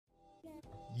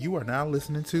You are now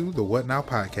listening to the What Now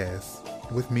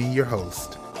podcast with me, your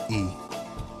host, E.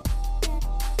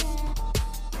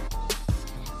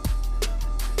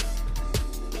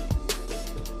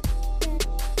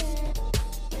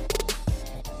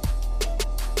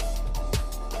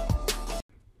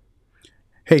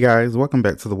 Hey guys, welcome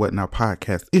back to the What Now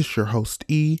podcast. It's your host,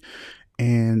 E,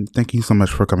 and thank you so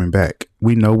much for coming back.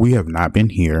 We know we have not been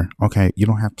here. Okay, you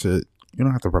don't have to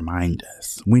remind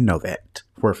us. We know that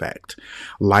for a fact.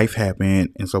 Life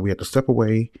happened, and so we had to step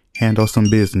away, handle some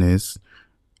business,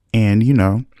 and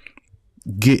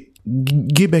get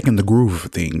get back in the groove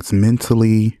of things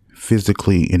mentally,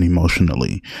 physically, and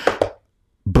emotionally.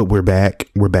 But we're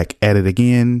back. We're back at it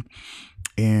again,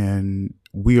 and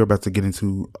we are about to get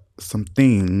into some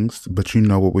things. But you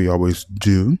know what we always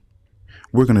do.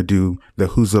 We're gonna do the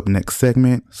Who's Up Next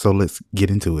segment. So let's get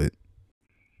into it.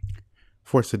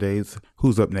 For today's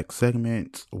Who's Up Next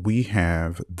segment, we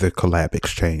have the Collab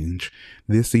Exchange.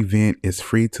 This event is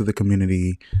free to the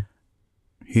community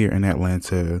here in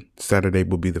Atlanta. Saturday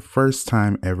will be the first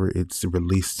time ever it's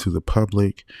released to the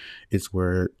public. It's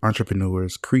where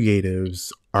entrepreneurs,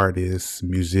 creatives, artists,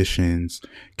 musicians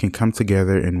can come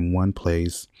together in one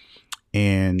place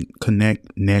and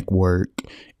connect, network,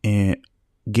 and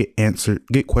get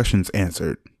questions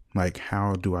answered. Like,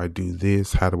 how do I do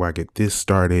this? How do I get this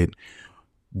started?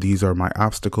 These are my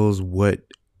obstacles. What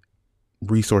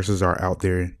resources are out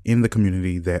there in the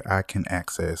community that I can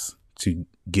access to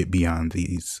get beyond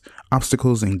these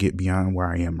obstacles and get beyond where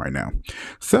I am right now?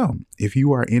 So if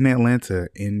you are in Atlanta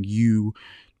and you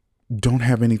don't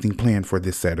have anything planned for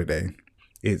this Saturday,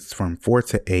 it's from 4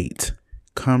 to 8.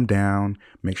 Come down.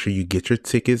 Make sure you get your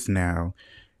tickets now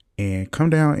and come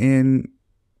down and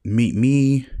meet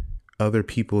me, other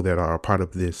people that are a part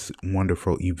of this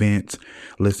wonderful event.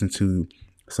 Listen to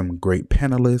some great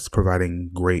panelists providing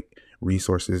great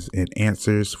resources and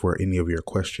answers for any of your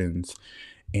questions,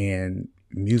 and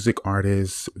music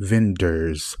artists,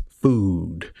 vendors,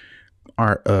 food,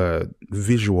 art,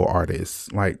 visual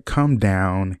artists. Like, come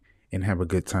down and have a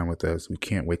good time with us. We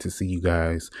can't wait to see you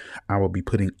guys. I will be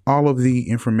putting all of the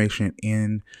information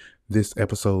in this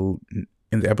episode,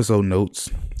 in the episode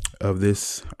notes of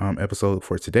this episode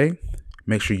for today.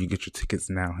 Make sure you get your tickets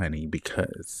now, honey,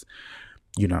 because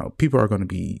people are going to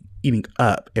be eating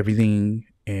up everything,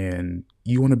 and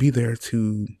you want to be there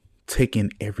to take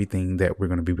in everything that we're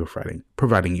going to be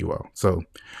providing you all. So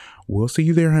we'll see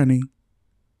you there, honey.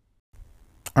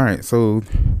 All right. So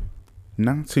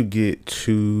not to get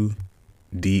too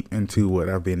deep into what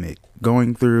I've been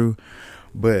going through,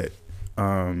 but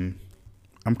I'm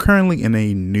currently in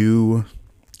a new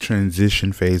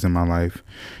transition phase in my life.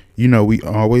 We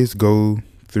always go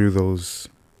through those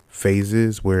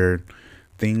phases where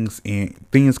things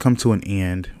come to an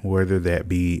end, whether that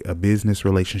be a business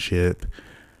relationship,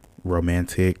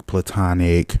 romantic,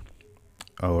 platonic,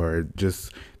 or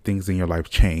just things in your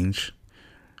life change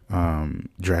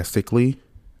drastically.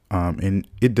 And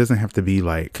it doesn't have to be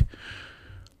like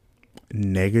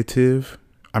negative.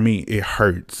 I mean, it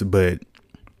hurts, but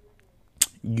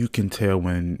you can tell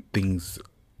when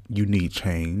you need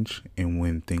change and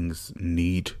when things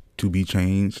need to be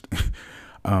changed.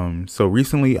 So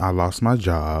recently I lost my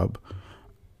job,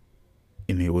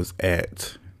 and it was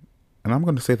and I'm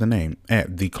going to say the name,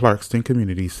 at the Clarkston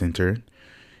Community Center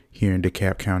here in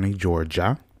DeKalb County,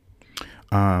 Georgia.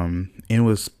 It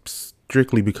was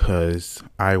strictly because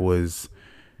I was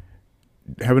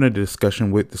having a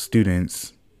discussion with the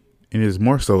students, and it is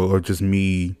more so of just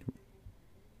me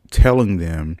telling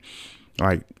them,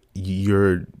 like,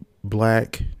 your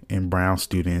Black and brown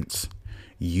students,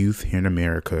 youth here in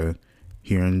America,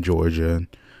 here in Georgia,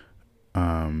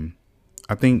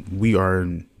 I think we are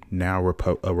now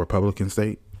a Republican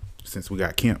state since we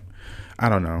got Kemp. I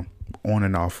don't know, on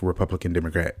and off, Republican,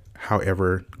 Democrat,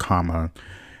 however,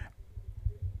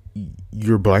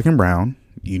 you're Black and brown.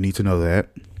 You need to know that.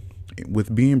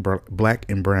 With being Black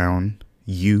and brown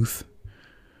youth,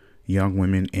 young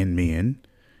women and men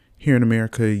here in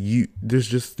America, there's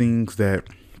just things that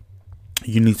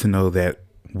you need to know that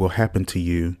will happen to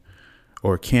you,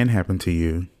 or can happen to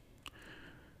you,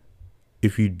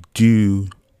 if you do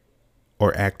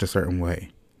or act a certain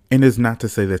way. And it's not to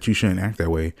say that you shouldn't act that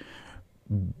way.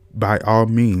 By all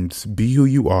means, be who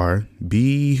you are.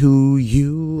 Be who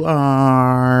you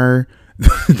are.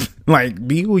 Like,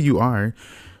 be who you are.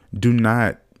 Do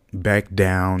not back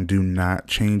down. Do not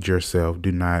change yourself.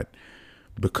 Do not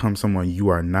become someone you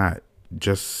are not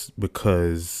just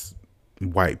because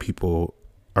white people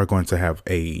are going to have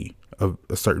a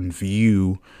certain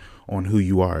view on who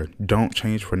you are. Don't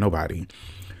change for nobody.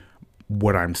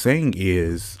 What I'm saying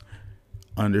is,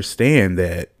 understand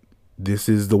that this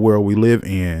is the world we live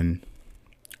in,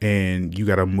 and you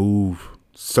got to move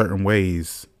certain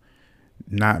ways.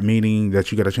 Not meaning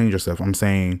that you got to change yourself. I'm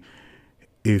saying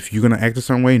if you're going to act a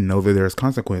certain way, know that there's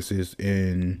consequences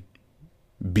and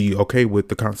be okay with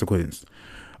the consequence,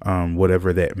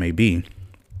 whatever that may be.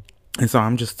 And so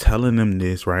I'm just telling them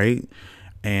this, right?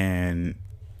 And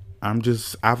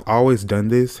I've always done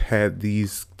this, had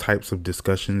these types of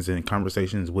discussions and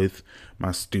conversations with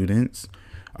my students.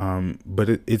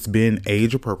 But it's been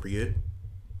age appropriate.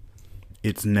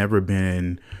 It's never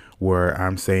been where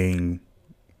I'm saying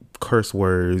curse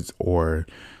words or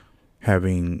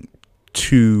having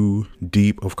too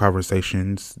deep of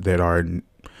conversations that are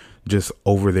just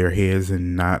over their heads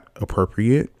and not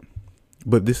appropriate.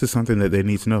 But this is something that they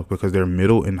need to know because they're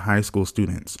middle and high school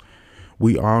students.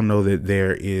 We all know that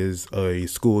there is a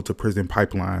school to prison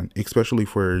pipeline, especially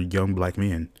for young black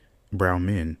men, brown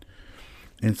men.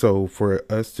 And so for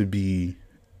us to be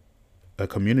a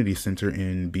community center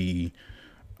and be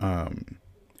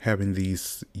having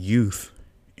these youth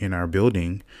in our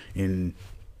building and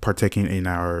partaking in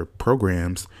our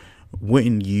programs,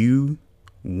 wouldn't you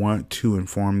want to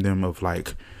inform them of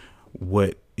like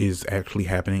what is actually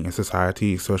happening in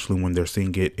society, especially when they're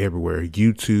seeing it everywhere?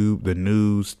 YouTube, the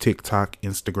news, TikTok,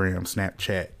 Instagram,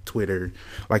 Snapchat, Twitter,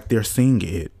 like they're seeing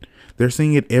it. They're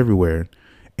seeing it everywhere.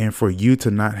 And for you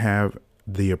to not have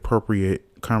the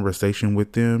appropriate conversation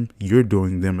with them, you're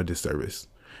doing them a disservice.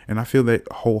 And I feel that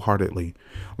wholeheartedly.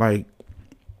 Like,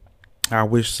 I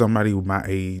wish somebody my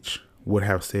age would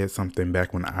have said something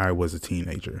back when I was a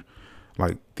teenager.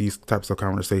 Like these types of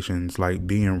conversations, like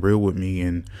being real with me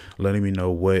and letting me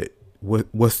know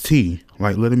what's tea,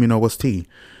 like letting me know what's tea.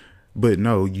 But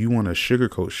no, you want to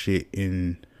sugarcoat shit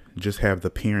and just have the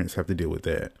parents have to deal with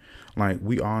that. Like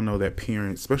we all know that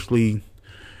parents, especially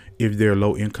if they're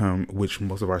low income, which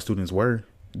most of our students were,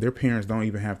 their parents don't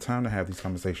even have time to have these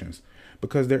conversations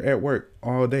because they're at work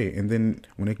all day. And then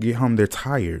when they get home, they're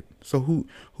tired. So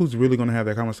who's really going to have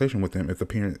that conversation with them if the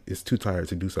parent is too tired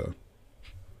to do so?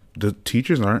 The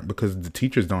teachers aren't, because the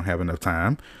teachers don't have enough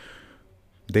time.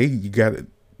 They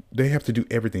have to do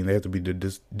everything. They have to be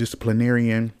the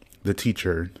disciplinarian, the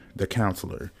teacher, the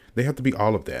counselor. They have to be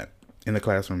all of that in the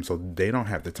classroom. So they don't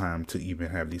have the time to even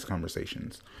have these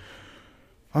conversations.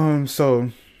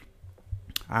 So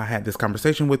I had this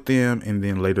conversation with them, and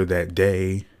then later that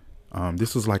day,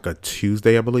 this was like a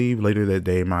Tuesday, I believe. Later that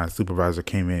day, my supervisor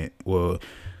came in,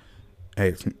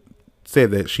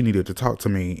 said that she needed to talk to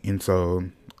me. And so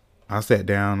I sat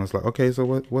down. I was like, okay, so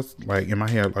what's like in my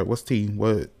head, like, what's tea?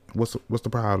 What's the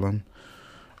problem?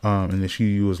 And then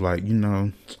she was like,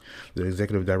 the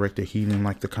executive director, he didn't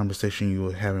like the conversation you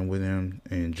were having with him,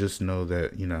 and just know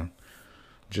that,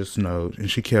 just know.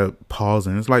 And she kept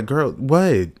pausing. It's like, girl,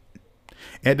 what?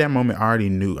 At that moment, I already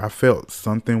knew. I felt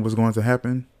something was going to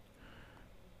happen.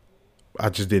 I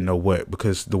just didn't know what,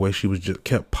 because the way she was just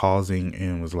kept pausing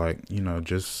and was like,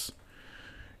 just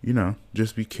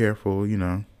be careful,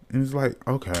 And it's like,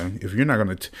 okay, if you're not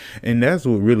going to, and that's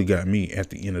what really got me at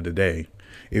the end of the day.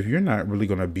 If you're not really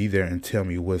going to be there and tell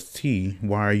me what's tea,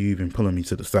 why are you even pulling me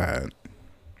to the side?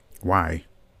 Why?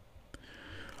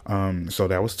 So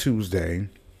that was Tuesday.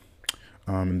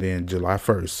 And then July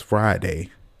 1st, Friday,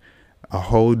 a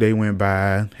whole day went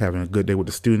by, having a good day with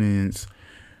the students,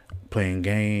 playing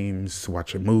games,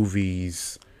 watching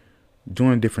movies,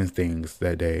 doing different things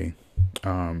that day.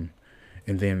 And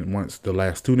then once the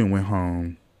last student went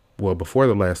home, before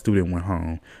the last student went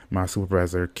home, my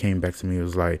supervisor came back to me and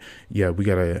was like, yeah, we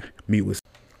got to meet with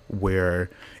where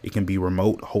it can be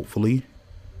remote, hopefully.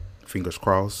 Fingers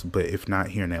crossed. But if not,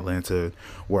 here in Atlanta,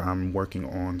 where I'm working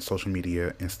on social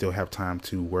media and still have time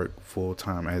to work full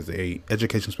time as a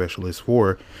education specialist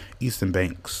for Easton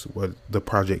Banks, with the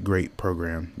Project Great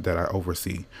program that I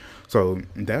oversee. So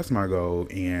that's my goal,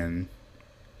 and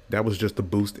that was just a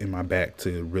boost in my back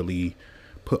to really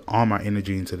put all my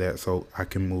energy into that so I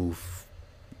can move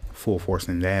full force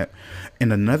in that.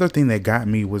 And another thing that got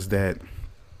me was that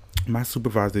my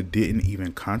supervisor didn't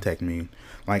even contact me,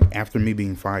 like after me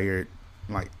being fired,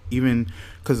 like even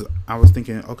because I was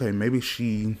thinking, okay, maybe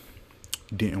she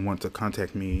didn't want to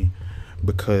contact me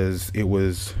because it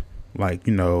was like,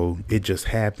 it just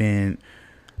happened,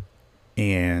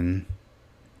 and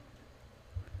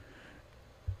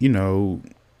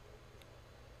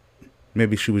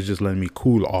maybe she was just letting me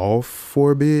cool off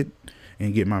for a bit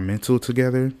and get my mental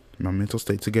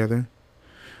state together.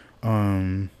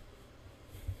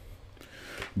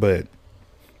 But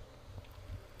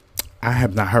I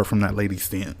have not heard from that lady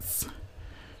since.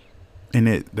 And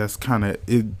it's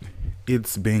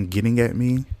been getting at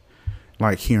me.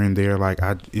 like here and there. Like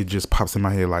it just pops in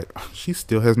my head. Like she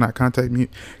still has not contacted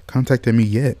me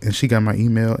yet, and she got my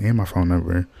email and my phone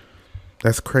number.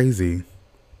 That's crazy.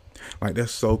 Like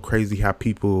that's so crazy how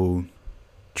people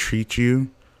treat you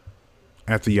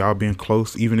after y'all being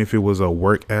close, even if it was a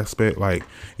work aspect. Like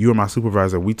you were my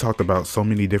supervisor. We talked about so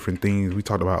many different things. We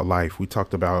talked about life. We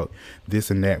talked about this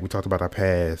and that. We talked about our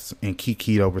past and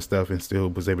kikied over stuff and still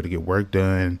was able to get work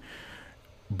done.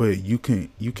 But you can't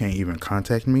even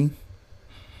contact me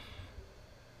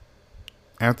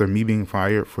after me being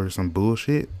fired for some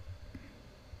bullshit.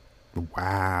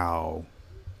 Wow.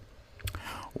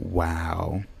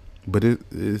 But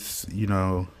it's,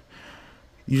 you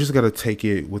just got to take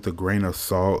it with a grain of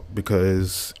salt,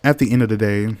 because at the end of the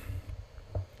day,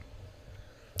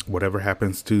 whatever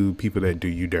happens to people that do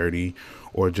you dirty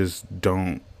or just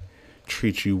don't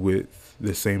treat you with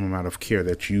the same amount of care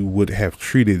that you would have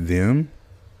treated them,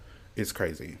 it's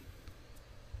crazy.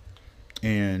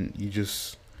 And you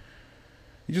just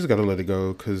got to let it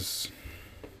go, because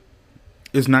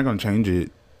it's not going to change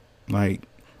it. Like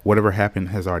whatever happened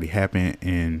has already happened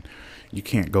and you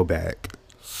can't go back.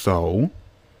 So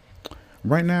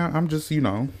right now, I'm just,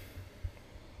 I'm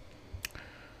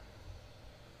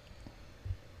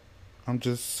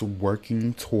just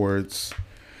working towards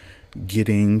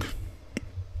getting,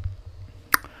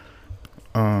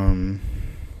 I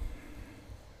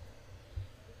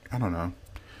don't know,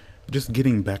 just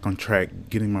getting back on track,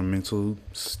 getting my mental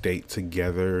state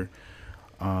together.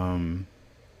 And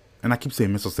I keep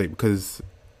saying mental state because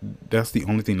that's the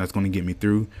only thing that's going to get me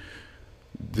through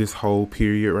this whole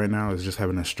period right now, is just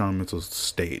having a strong mental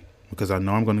state, because I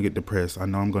know I'm going to get depressed. I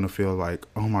know I'm going to feel like,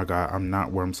 oh my God, I'm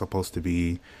not where I'm supposed to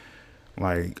be.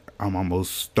 Like I'm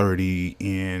almost 30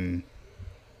 and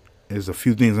there's a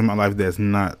few things in my life that's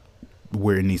not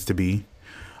where it needs to be.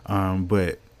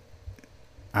 But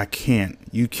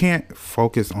you can't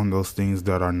focus on those things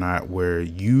that are not where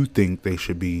you think they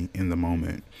should be in the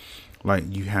moment. Like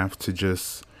you have to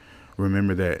just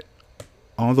remember that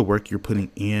all the work you're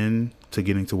putting in to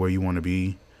getting to where you want to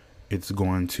be, it's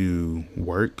going to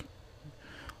work.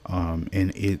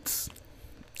 And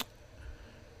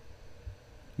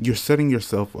you're setting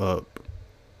yourself up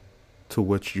to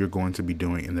what you're going to be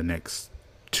doing in the next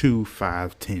 2,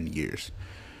 5, 10 years.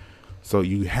 So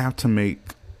you have to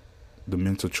make the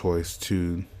mental choice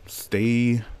to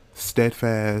stay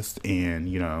steadfast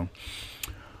and,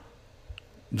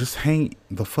 just hang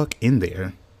the fuck in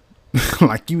there.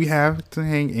 Like you have to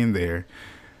hang in there.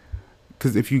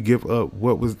 Because if you give up,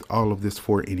 what was all of this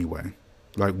for anyway?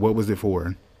 Like, what was it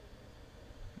for?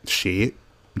 Shit.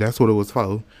 That's what it was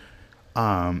for.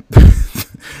 But,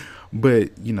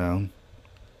 I'm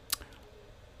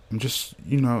just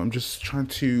trying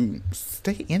to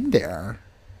stay in there,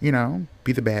 be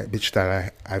the bad bitch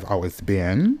that I've always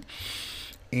been,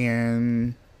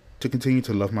 and to continue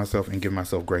to love myself and give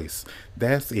myself grace.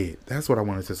 That's it. That's what I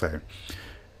wanted to say.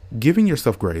 Giving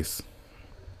yourself grace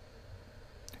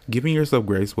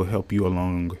will help you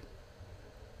along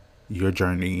your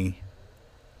journey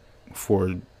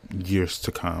for years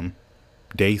to come,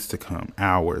 days to come,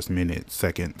 hours, minutes,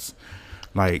 seconds.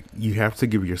 Like, you have to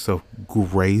give yourself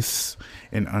grace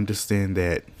and understand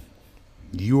that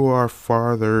you are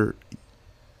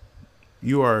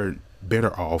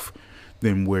better off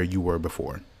than where you were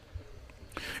before.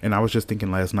 And I was just thinking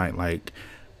last night, like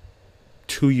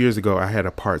 2 years ago, I had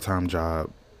a part-time job.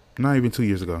 Not even 2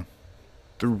 years ago.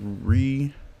 It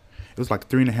was like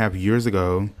 3.5 years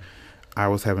ago, I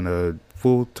was having a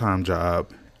full-time job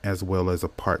as well as a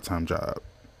part-time job.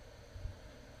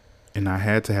 And I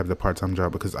had to have the part-time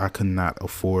job because I could not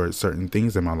afford certain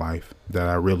things in my life that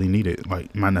I really needed.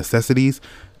 Like my necessities,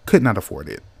 could not afford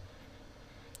it.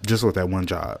 Just with that one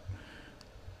job.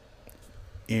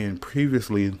 And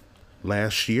previously,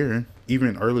 last year,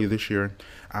 even early this year,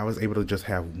 I was able to just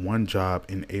have one job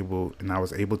and I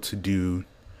was able to do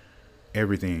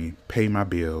everything. Pay my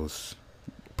bills,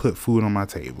 put food on my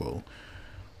table,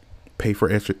 pay for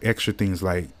extra things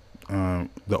like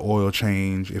the oil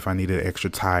change, if I needed an extra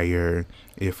tire,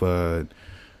 if an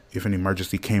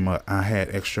emergency came up, I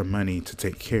had extra money to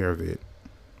take care of it.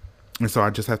 And so I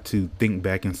just have to think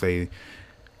back and say,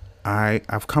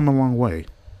 I've come a long way.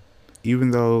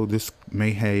 Even though this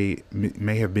may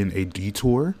have been a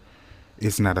detour,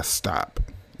 it's not a stop.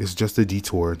 It's just a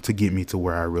detour to get me to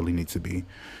where I really need to be.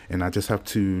 And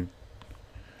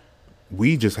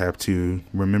we just have to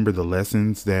remember the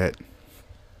lessons that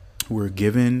we're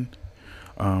given.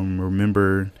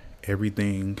 Remember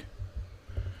everything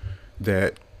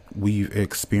that we've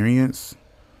experienced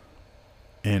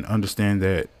and understand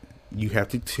that you have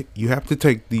to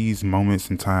take these moments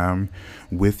in time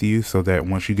with you, so that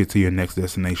once you get to your next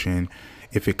destination,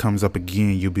 if it comes up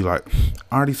again, you'll be like,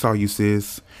 I already saw you,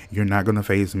 sis. You're not gonna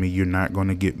phase me. You're not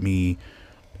gonna get me.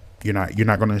 You're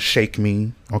not gonna shake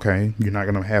me. Okay. You're not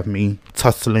gonna have me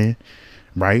tussling,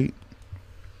 right?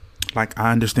 Like,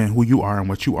 I understand who you are and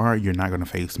what you are. You're not gonna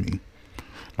phase me.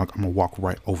 Like, I'm gonna walk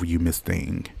right over you, Miss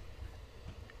Thing.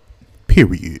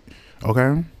 Period.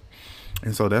 Okay.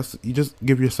 And so you just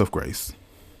give yourself grace.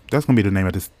 That's gonna be the name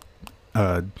of this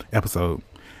episode.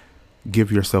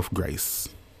 Give yourself grace.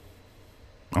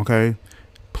 Okay?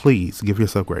 Please give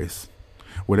yourself grace.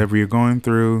 Whatever you're going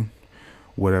through,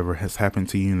 whatever has happened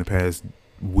to you in the past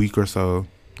week or so,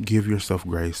 give yourself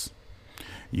grace.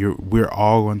 We're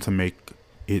all going to make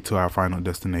it to our final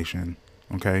destination.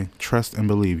 Okay? Trust and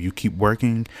believe. You keep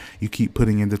working, you keep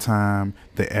putting in the time,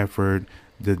 the effort,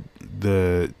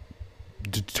 the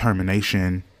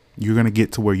determination. You're going to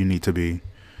get to where you need to be,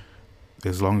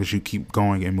 as long as you keep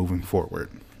going and moving forward.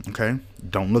 Okay?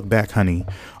 Don't look back, honey.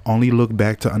 Only look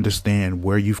back to understand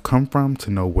where you've come from,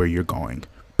 to know where you're going.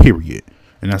 Period.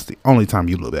 And that's the only time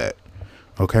you look back.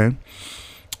 Okay?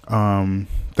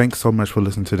 Thanks so much for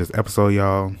listening to this episode,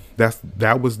 y'all.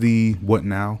 That was the What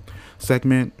Now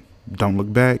segment. Don't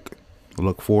look back.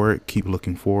 Look forward. Keep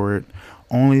looking forward.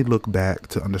 Only look back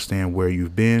to understand where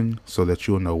you've been, so that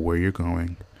you'll know where you're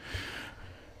going.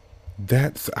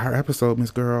 That's our episode,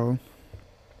 Miss Girl.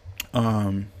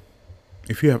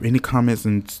 If you have any comments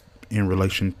in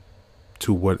relation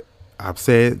to what I've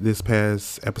said this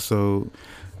past episode,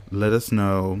 let us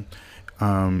know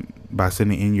by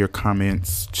sending in your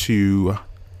comments to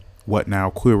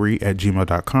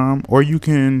whatnowquery@gmail.com, or you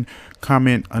can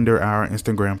comment under our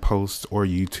Instagram post or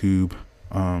YouTube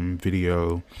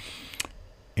video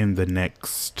in the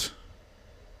next,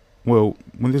 well,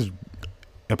 when this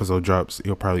episode drops,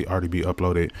 it'll probably already be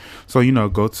uploaded. So,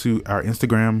 go to our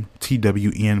Instagram,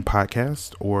 TWN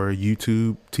Podcast, or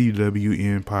YouTube,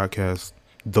 TWN Podcast,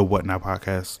 the What Now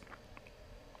Podcast,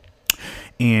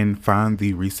 and find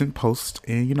the recent post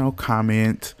and,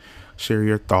 comment, share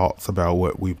your thoughts about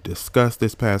what we've discussed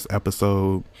this past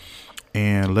episode,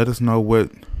 and let us know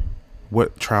what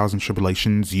trials and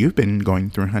tribulations you've been going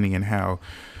through, honey, and how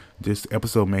this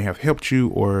episode may have helped you,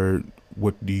 or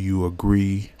what do you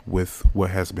agree with what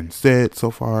has been said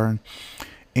so far.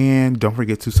 And don't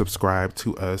forget to subscribe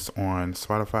to us on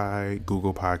Spotify,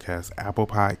 Google Podcasts, Apple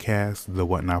Podcasts, the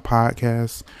What Now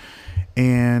Podcast,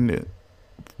 and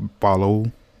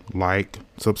follow, like,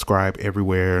 subscribe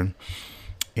everywhere,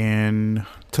 and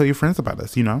tell your friends about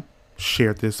us.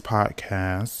 Share this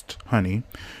podcast, honey.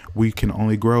 We can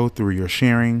only grow through your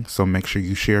sharing, so make sure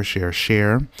you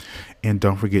share. And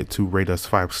don't forget to rate us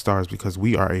 5 stars, because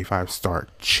we are a 5-star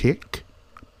chick.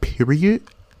 Period.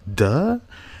 Duh.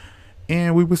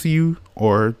 And we will see you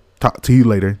or talk to you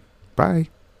later. Bye.